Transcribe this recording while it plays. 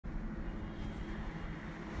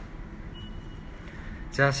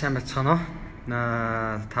За сайн бацгаана уу.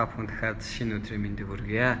 Та бүхэн дахиад шинэ өдрийн мэндийг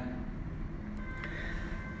хүргье.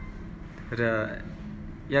 Тэгэхээр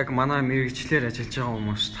яг манай мэрэгчлэр ажиллаж байгаа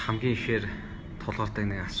хүмүүст хамгийн ихээр тулгардаг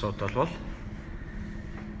нэг асуудал бол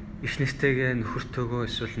их нэртэйгээ нөхөртөөгөө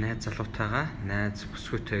эсвэл найз залуутайгаа найз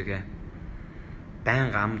бүсгүйтэйгээ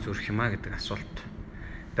байнга ам зүрх юмаа гэдэг асуулт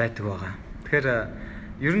байдаг байгаа. Тэгэхээр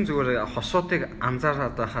ерөн зүгээр хосуудыг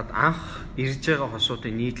анзаараад байхад анх ирж байгаа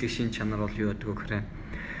хосуудын нийтлэг шин чанар бол юу гэдэг вэ гэхээр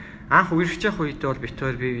анх үерхэж явах үед бол бит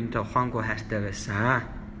хоёр бие биентэй ухаангүй хайртай байсан.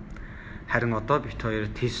 Харин одоо бит хоёр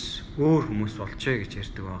тис өөр хүмүүс болжээ гэж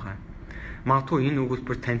ярьдаг байгаа. Магадгүй энэ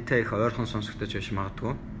өгүүлбэр тантай их ойрхон сонсогдож байж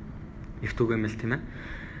магадгүй. Их түгээмэл тийм ээ.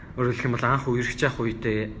 Өөрөөр хэлэх юм бол анх үерхэж явах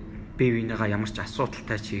үедээ бие биенийгаа ямар ч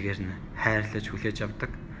асуудалтай чигээр нь хайрлаж хүлээж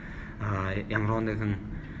авдаг. Ямар нэгэн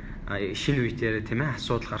шинэ үеээр тийм ээ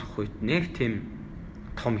асуудал гарах үед нэг тийм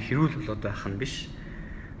том хэрүүл болоод байх нь биш.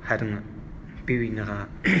 Харин бие биенийгаа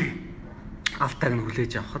алтайг нь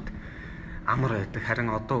хүлээж авахд амар байдаг. Харин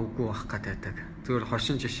одоо үгүй байх гэдэг. Зүгээр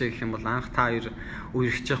хошин жишээ гэх юм бол анх та хоёр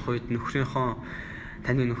үерхэж явах үед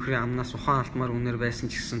таны нөхрийн амнаас ухаан алтмаар үнээр байсан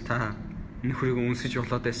ч гэсэн та нөхрийг үнсэж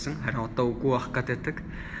болоод байсан. Харин одоо үгүй байх гэдэг.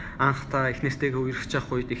 Анх та их нэртэйгээ үерхэж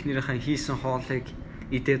явах үед эхнэрийнхээ хийсэн хоолыг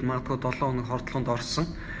идээд магадгүй 7 хоног хордлогонд орсон.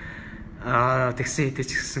 Тэгсэн хэдий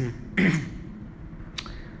ч гэсэн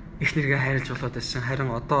эхнэргээ хайрлаж болоод байсан.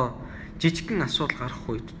 Харин одоо жижигхэн асуудал гарах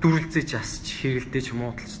үед дүрлзэж асч хэрэлдэж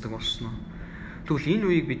муудалцдаг болсон. Тэгвэл энэ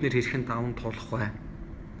үеийг бид нэр хэрхэн даван туулах вэ?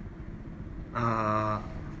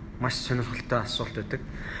 Маш сонирхолтой асуулт байдаг.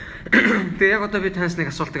 Тэгээ яг одоо би танаас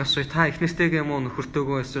нэг асуултыг асууя. Та их нэртэйгээ муу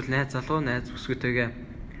нөхөртөөгөө эсвэл найз залуу, найз бүсгүйтэйгээ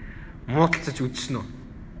муудалцаж үзсэн үү?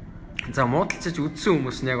 За муудалцаж үзсэн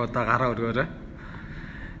хүмүүс нь яг одоо гараа өргөөрэй.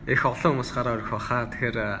 Их олон хүмүүс гараа өргөх баха.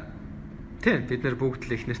 Тэгэхээр тийм бид нар бүгд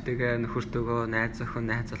л их нэртэйгээ нөхөртөөгөө найз охин,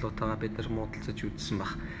 найз залуутайгаа бид нар муудалцаж үзсэн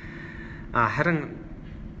баг. Харин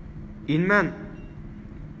энэ маань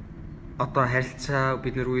одоо харилцаа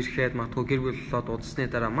бид нар үерхэд магадгүй гэр бүл болоод удасны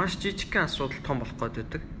дараа маш жижигхэн асуудал том болох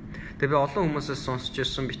гэдэг. Тэгээ би олон хүмүүсээс сонсч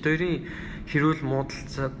ирсэн бит хоёрын хэрүүл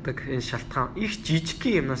муудалцдаг энэ шалтгаан их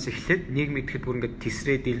жижигхэн юмнаас эхлээд нийгэм идэхэд бүр ингээд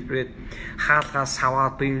тесрээд дэлбрээд хаалгаа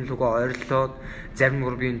саваад биеийн лугаа ойрлоод зарим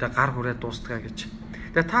бүр биендээ гар хүрээд дуустгаа гэж.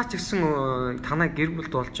 Тэгээ та ч гэсэн танай гэр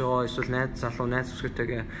бүлд болж байгаа эсвэл найз залуу найз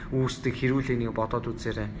бүсгүйтэйгээ үүсдэг хэрүүлийг нэг бодоод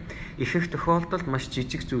үзээрэй. Ихэнх тохиолдолд маш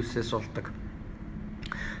жижиг зүйлсээс болдог.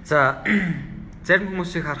 За зарим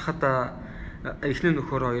хүмүүсийг харахад эхнэр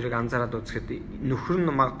нөхөр хоёрыг анзаараад үзэхэд нөхөр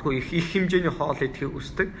нь магадгүй их хэмжээний хоол идэхийг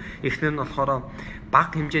хүсдэг. Эхнэр нь болохоор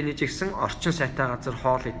бага хэмжээний жигсэн орчин сайтай газар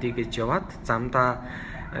хоол идэх гэж яваад замдаа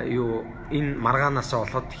энэ маргаанаас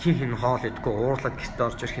олоход хин хоол идэхгүй уурлаад гэртээ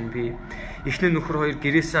орж ирэх нь би эхнэр нөхөр хоёр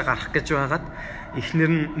гэрээсээ гарах гэж байгаад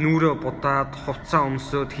эхнэр нь нүрээ будаад хувцас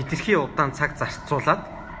өмсөд хитрхи удаан цаг зарцуулаад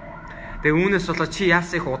тэгээ үүнээс болоод чи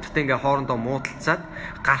яасан их удахтай ингээ хоорондоо муудалцаад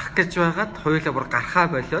гарах гэж байгаад хоёулаа бүр гарахаа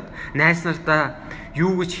болоод найз нартаа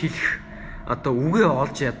юу гэж хэлэх одоо үгээ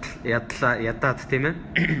олж ядаад тийм ээ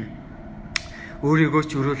өөрийгөө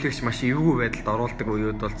ч өрөөлөгч маш эвгүй байдалд оруулдаг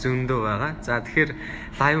үеуд бол зөндөө байгаа. За тэгэхээр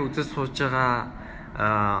лайв үзэж сууж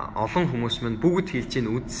байгаа олон хүмүүс мань бүгд хэлж гин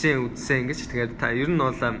үдсэн гэж. Тэгэхээр та ер нь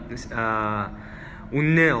бол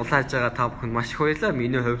үннээ улааж байгаа та бүхэнд маш их баярлалаа.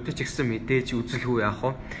 Миний хувьд ч гэсэн мэдээж үзэлгүй яах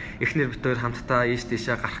вэ? Эхнэр бит хоёр хамтдаа ийш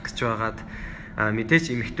тийшээ гарах гэж байгаад мэдээж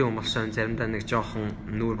эмэгтэй хүмүүс заримдаа нэг жоохон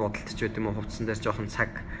нүүр бодолтч байд юм уу хувцсан дээр жоохон цаг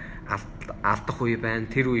алдах үе байна.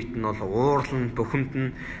 Тэр үед нь бол уурлан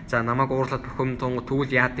бөхөмдөн за намайг уурлаад бөхөмдөн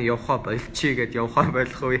тэгвэл яадан явхаа болчихъя гэд явхаа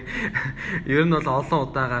болох үе. Ер нь бол олон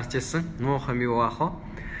удаа гарч ирсэн. Муухай юм юу аах вэ?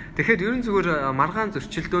 Тэгэхээр ерөн зүгээр маргаан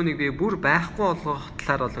зөрчилдөөнийг би бүр байхгүй болгох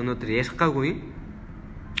талаар бол өнөөдөр ярих гаагүй.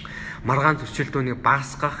 Маргаан зөрчилдөөнийг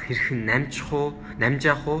багасгах хэрхэн намжих уу?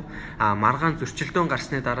 Маргаан зөрчилдөөн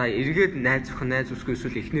гарсны дараа эргээд найз охин найз бүсгүй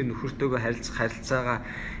эсвэл эхнэр нөхөртөөгөө харилцах харилцаагаа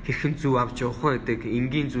хэрхэн зөв авч явах вэ гэдэг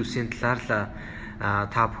энгийн зүйлсийн талаар л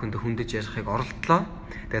та бүхэнд хөндөж ярихыг оролдлоо.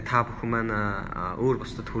 Тэгээ та бүхэн маань өөр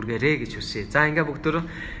бусдад хүргээрэй гэж хүсье. За ингээ бүгдөө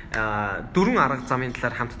 4 арга замын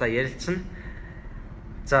талаар хамтдаа ярилцсан.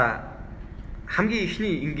 За хамгийн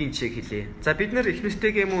ихний энгийн чиг хэлье. За бид нэр их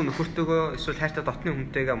нэртэйгээ мөн нөхөртөөгөө эсвэл хайртай дотны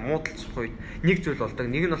хүнтэйгээ муудалцах үед нэг зүйл болдог.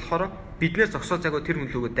 Нэг нь болохоор бид нэр зогсоо цагаа тэр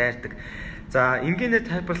хүн лүгөө дайрдаг. За энгийнээр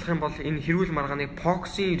тайлбарлах юм бол энэ хэрүүл маргааныг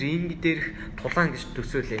боксing ринг дээрх тулаан гэж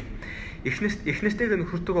төсөөлье. Их нэртэйгээ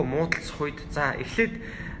нөхөртөөгөө муудалцах үед за эхлээд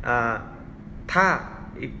та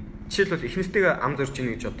жишээлбэл их нэртэйгээ ам зорж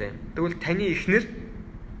ийн гэж бодъё. Тэгвэл таны эхнэр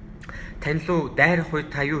тань руу дайрах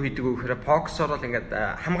үед та юу хийдэг вэ гэхээр боксоор л ингээд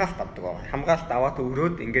хамгаалт авдаг байгаа. Хамгаалт аваад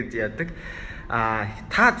өрөөд ингээд яадаг.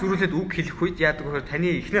 Та зүрүүлээд үг хэлэх үед яадаг вэ гэхээр таны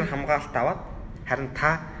эхнэр хамгаалт аваад харин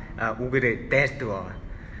та үгээрээ дайрдаг байгаа.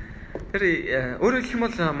 Тэр өөрөөр хэлэх юм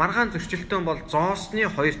бол маргаан зөрчилдөөн бол зоосны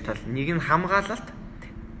хоёр тал. Нэг нь хамгаалалт,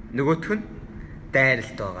 нөгөөх нь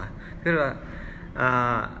дайралт байгаа. Тэр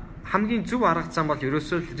хамгийн зөв арга зам бол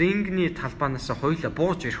ерөөсөө рингний талбаанаас хоёулаа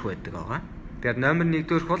бууж ирэх байдаг байгаа. Тэгэхээр номер 1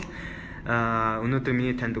 дээрх бол өнөөдөр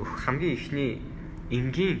миний танд өгөх хамгийн ихний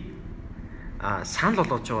энгийн санал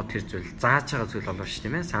болгож байгаа тэр зүйл, зааж байгаа зүйл болов ш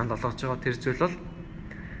тийм ээ. Санал болгож байгаа тэр зүйл бол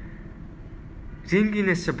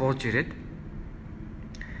рингинээс бууж ирээд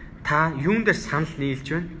та юун дээр санал нийлж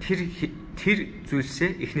байна? Тэр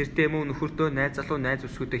зүйлсээ их нэртэй мөн нөхөрдөө, найз залуу, найз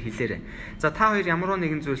өсгөөдөө хэлээрэй. За та хоёр ямар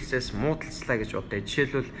нэгэн зүйлсээс муудалцлаа гэж бодъё.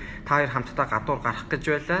 Жишээлбэл та хоёр хамтдаа гадуур гарах гэж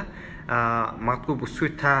байлаа. Магадгүй бүсгүй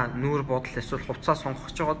та нүүр бодол эсвэл хувцас сонгох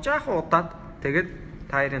гэж байгаа жаахан удаад тэгээд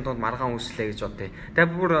та хоёрын дунд маргаан үүслээ гэж бодъё.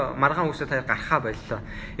 Тэгээд бүр маргаан үүсээ та хоёр гарахаа байлаа.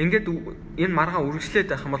 Ингээд энэ маргаан үргэлжлээд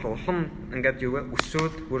байх юм бол улам ингээд юу вэ?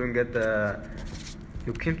 Өсөөд бүр ингээд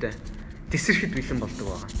юу гэмтэй тесрэхэд бэлэн болдог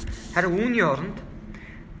байгаа. Харин үүний оронд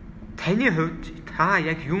таны хувьд та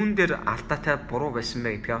яг юун дээр алдаатай буруу байсан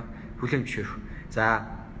бэ гэдгээ хүлээн зөвшөөрөх. За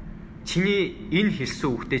чиний энэ хэлсэн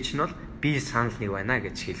үгтэй чинь бол би санал нэг байна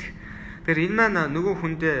гэж хэлэх. Тэгэхээр энэ маань нөгөө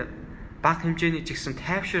хүндээ бага хэмжээний ч гэсэн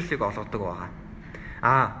тайвширлыг олгодог байгаа.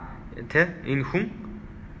 Энэ хүн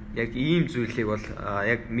яг ийм зүйлийг бол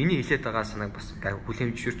яг миний хэлээд байгаа санааг бас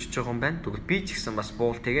хүлээн зөвшөөрч байгаа юм байна. Тэгвэл би ч гэсэн бас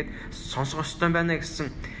буул тэгээд сонсох ёстой байна гэсэн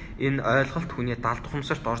энэ ойлголт хүний далд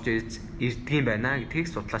ухамсарт орж ирдэг юм байна гэдгийг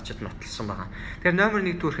судлаачид нотолсон байгаа. Тэгэхээр номер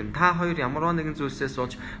 1 дүүрх нь та хоёр ямар нэгэн зүйлсээс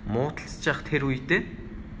болж муудалцж явах тэр үедээ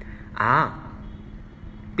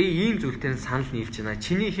би ийм зүйлээр санал нийлж байна.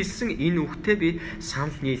 Чиний хэлсэн энэ үгтэй би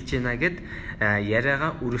санал нийлж байна гэд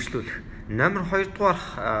яриагаа үргэлжлүүлэх. Номер 2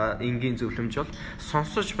 дугаар энгийн зөвлөмж бол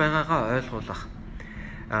сонсож байгаагаа ойлгуулах.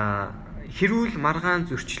 Хэрүүл маргаан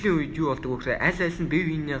зөрчлийн үед юу болдог вэ гэхээр аль аль нь бие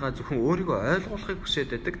биенийгаа зөвхөн өөрийгөө ойлгуулахыг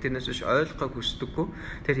хүсээд байдаг. Тэрнээс биш ойлгохыг хүсдэггүй.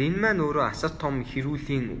 Тэгэхээр энэ маань өөрөө асар том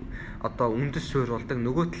хэрүүлийн үндэс суурь болдог.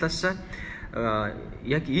 Нөгөө талаас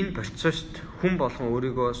яг энэ процесст хүн болгон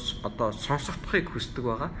өөрийгөө сонсогдохыг хүсдэг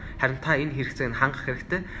байгаа. Харин та энэ хэрэгцээг хангах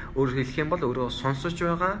хэрэгтэй. Өөрөөр хэлэх юм бол өөрөө сонсож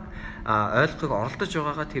байгаа, ойлгохыг оролдож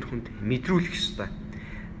байгаагаа тэр хүнд мэдрүүлэх ёстой.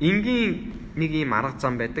 Энгийн нэг ийм арга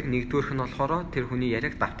зам байдаг. Нэгдүгээрх нь болохоор тэр хүний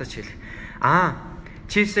яриаг давтаж хэлэх.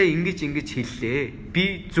 Чисээ ингэж хэллээ.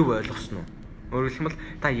 Би зөв ойлгосон уу? Өөрөөр хэлбэл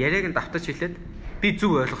та яриаг нь давтаж хэлээд би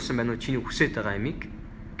зөв ойлгосон байна уу чиний хүсэж байгаа юмыг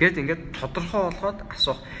гэд ингээд тодорхой болгоод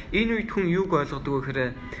асуух. Энэ үед хүн юуг ойлгодог вэ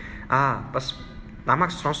гэхээр бас намайг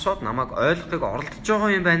сонсоод намайг ойлгохыг оролдож байгаа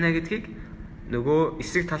юм байна гэдгийг нөгөө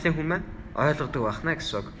эсрэг талын хүн маань ойлгодог байна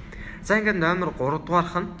гэсэн үг. За ингээд номер 3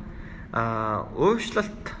 дугаарх нь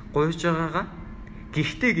уушлалт гуйж байгаагаа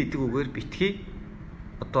гихтээ гэдэг үгээр битгий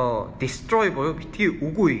destroy буюу битгий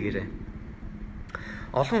үгүй гээрээ.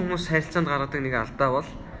 Олон хүмүүс харилцаанд гаргадаг нэг алдаа бол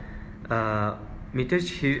мэдээж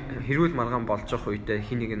хэрүүл маргаан болж явах үедээ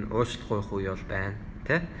хин нэг нь уушлалт гуйх үе бол байна,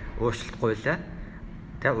 тэ? Уушлалт гуйлаа.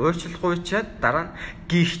 Тэ уушлалт гуйчаад дараа нь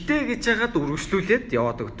гихтээ гэж яагаад үргэлжлүүлээд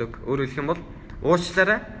яваад өгдөг. Өөрөөр хэлэх юм бол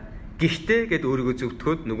уучлаарай гихтээ гэд өөрийгөө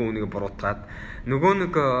зөвтгөөд нөгөө хүнийг буруутгаад нөгөө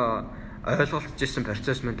нэг ойлголцож ирсэн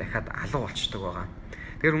процесс маань дахиад алга болчдөг байгаа.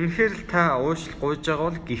 Тэгэхээр үнэхээр л та уушлал гуйж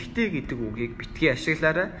байгаа бол гихтээ гэдэг үгийг битгий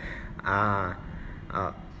ашиглаарай.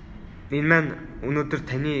 Энэ маань өнөөдөр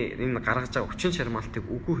таны энэ гаргаж байгаа хүчин чармаалтыг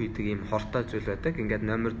үгүй хийдэг ийм хортой зүйл байдаг. Ингээд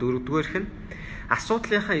номер 4 дугаарх нь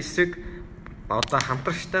асуудлынхаа эсрэг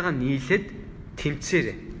хамтрагчтайгаа нийлээд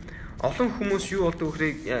тэмцээрэй. Олон хүмүүс юу болдог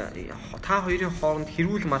вэ гэхээр та хоёрын хооронд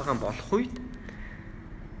хэрүүл маргаан болох үед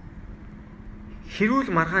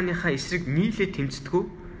хэрүүл маргааныхаа эсрэг нийлээд тэмцдэггүй.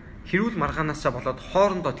 Хэрүүл маргаанаасаа болоод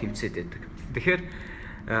хоорондоо тэмцээд байдаг. Тэгэхээр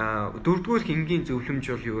 4-р энгийн зөвлөмж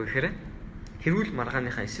бол юу вэ гэхээр хэрүүл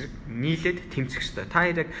маргааныхаа эсрэг нийлээд тэмцэх ёстой. Та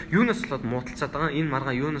яг юунаас болоод муудалцаад байгаа? Энэ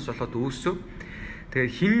маргаан юунаас болоод үүсв?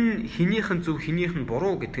 Тэгэхээр хинийх нь зөв, хинийх нь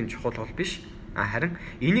буруу гэдэг нь чухал бол биш. Харин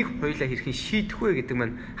энийг хоёулаа хэрхэн шийдэх вэ гэдэг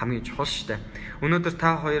маань хамгийн чухал шүү дээ. Өнөөдөр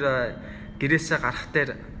та хоёр гэрээсээ гарах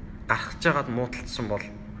жагаад муудалцсан бол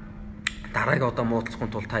дараагийн муудалцахын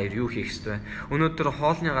тулд та юу хийх ёстой вэ? Өнөөдөр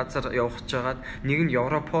хоолны газар явах жагаад нэг нь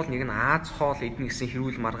Европол, нэг нь Аз хоол идэх гэсэн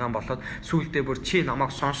хэрүүл маргаан болоод сүүлдээ бүр чи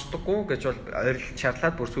намайг сонсдоггүй гэж бол ойрлол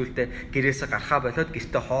чарлаад бүр сүүлдээ гэрээсээ гарахаа болоод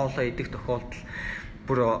гэртээ хоолоо идэх тохиолдол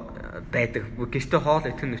бүр байдаг. Гэртээ хоол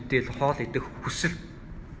идэх нүтэл хоол идэх хүсэл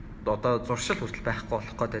зуршил хүртэл байхгүй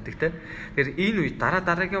болох гэдэг те. Тэгэхээр энэ үед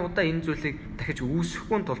дараагийн удаа энэ зүйлийг дахиж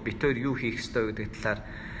үүсэхгүй тул бид хоёр юу хийх ёстой гэдэг талаар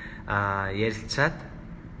ярилцаад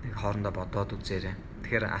хоорондоо бодоод үзээрэй.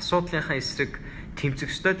 Тэгэхээр асуудлынхаа эсрэг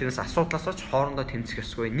тэмцэх ёстой. Тэрнээс асуудлаас олж хоорондоо тэмцэх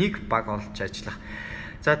ёсгүй. Нэг баг олж ажиллах.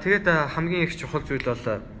 За тэгээд хамгийн их чухал зүйл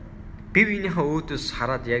бол бие биенийхээ өөдөөс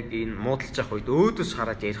хараад яг энэ муудалж явах үед өөдөөс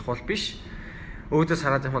хараад ярих бол биш. Өөдөөс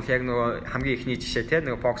хараад юм бол яг нөгөө хамгийн ихний жишээ те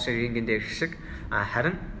нөгөө боксер рингэн дээр шиг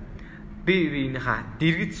харин бие биенийхээ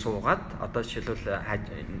дэргэд суугаад одоо жишээлбэл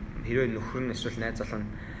хэрвээ нөхөр нь эсвэл найз залуу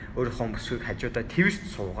нь өөрийнхөө бүсгийг хажуудаа твэрт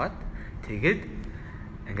суугаад тэгээд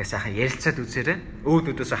ингээ сайхан ярилцаад үзээрэй.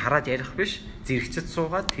 Өөдөөс хараад ярих биш, зэрэгцэд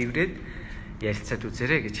суугаад тврээд ярилцаад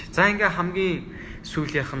үзээрэй гэж. За ингээ хамгийн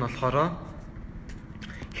сүүлийнх нь болохоор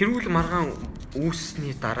хэрүүл маргаан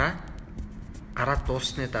үүссний дараа гараад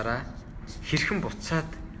дуусны дараа хэрхэн буцаад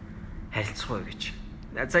харилцах вэ гэж.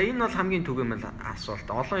 За энэ бол хамгийн түгээмэл асуулт.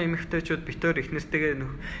 Олон эмэгтэйчүүд битээр их нэртэйгээ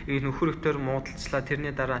нөхөр өвтөр муудалцлаа.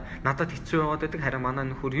 Тэрний дараа надад хэцүү байгаад байдаг. Харин манай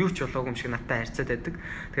нөхөр юу ч болоогүй юм шиг надтай харьцаад байдаг.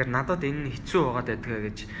 Тэгэхээр надад энэ нь хэцүү байгаад байдаг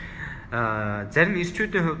гэж. Зарим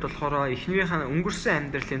ирчүүдийн хувьд болохоор эхнэрийнхээ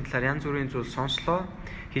өнгөрсөн амьдралын талаар янз бүрийн зүйл сонслоо.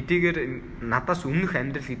 Хэдийгээр надаас өмнөх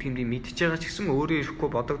амьдрал гэдэг юм мэдчихэж байгаа ч гэсэн өөрөө ирэхгүй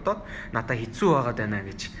бодогдоод надад хэцүү байгаад байна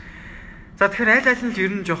гэж. За тэгэхээр аль нь л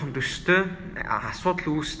ер нь жоохон төстэй асуудал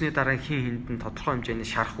үүссний дараа хин хинд нь тодорхой хэмжээний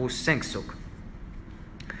шарах үүссэн гэсэн үг.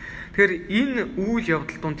 Тэгэхээр энэ үйл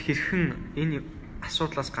явдал донд хэрхэн энэ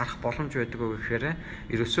асуудлаас гарах боломж байдаг вэ гэхээр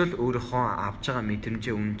ерөөсөө л өөрийнхөө авж байгаа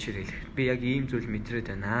мэдрэмжээ үнэнчээр хэлэх. Би яг ийм зүйл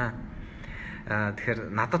мэдрээд байна. Тэгэхээр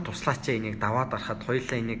надад туслаач энийг даваад арахад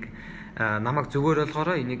хоёулаа энийг намайг зүгээр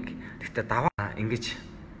болгоорой энийг тэгтээ даваа ингэж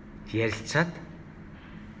ярилцаад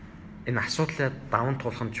энэ асуудлаа даван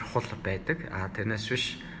туулах нь чухал байдаг. Тэрнээс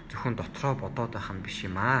биш зөвхөн дотроо бодоод байх нь биш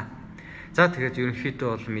юм аа. За тэгээд ерөнхийдөө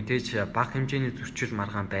бол мэдээж бага хэмжээний зөрчил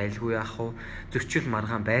маргаан байлгүй яах вэ? Зөрчил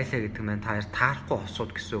маргаан байлаа гэдэг нь та таарахгүй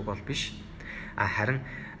хосууд гэсэн үг бол биш. Харин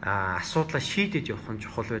асуудлаа шийдэж явах нь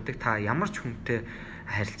чухал байдаг. Та ямар ч хүнтэй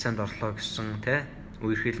харилцаанд орлоо гэсэн тэ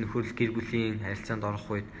үерхэл нөхөрл гэр бүлийн харилцаанд орох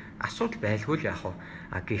үед асуудал байлгүй л яах вэ?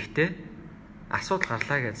 Гэхдээ асуудал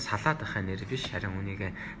гарлаа гэж салаад байхын нэр биш, харин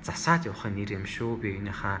үнийг засаад явахын нэр юм шүү.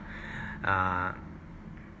 Биенийхээ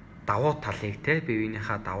давуу талыг те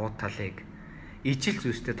биенийхээ давуу талыг ижил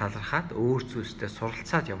зүйлстэй талархаад өөр зүйлстэй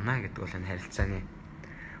суралцаад явна гэдэг бол энэ харилцааны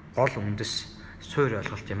гол үндэс суур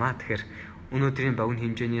ойлголт юм аа. Тэгэхээр өнөөдрийн богино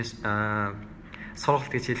хэмжээний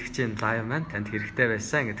сургалт гэж хэлэх чинь лайв маань танд хэрэгтэй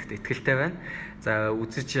байсан гэдэгт итгэлтэй байна. За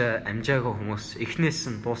үзэж амжаагүй хүмүүс эхнээс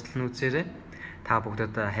нь дуустал нь үзээрэй. Та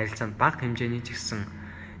бүгдээд харилцаанд бага хэмжээний ч гэсэн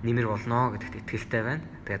нэмэр болно гэдэгт итгэлтэй байна.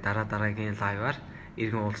 Тэгээ дараагийн лайваар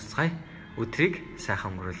иргэн уулзцгаая. Өдрийг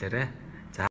сайхан өнгөрүүлээрэй.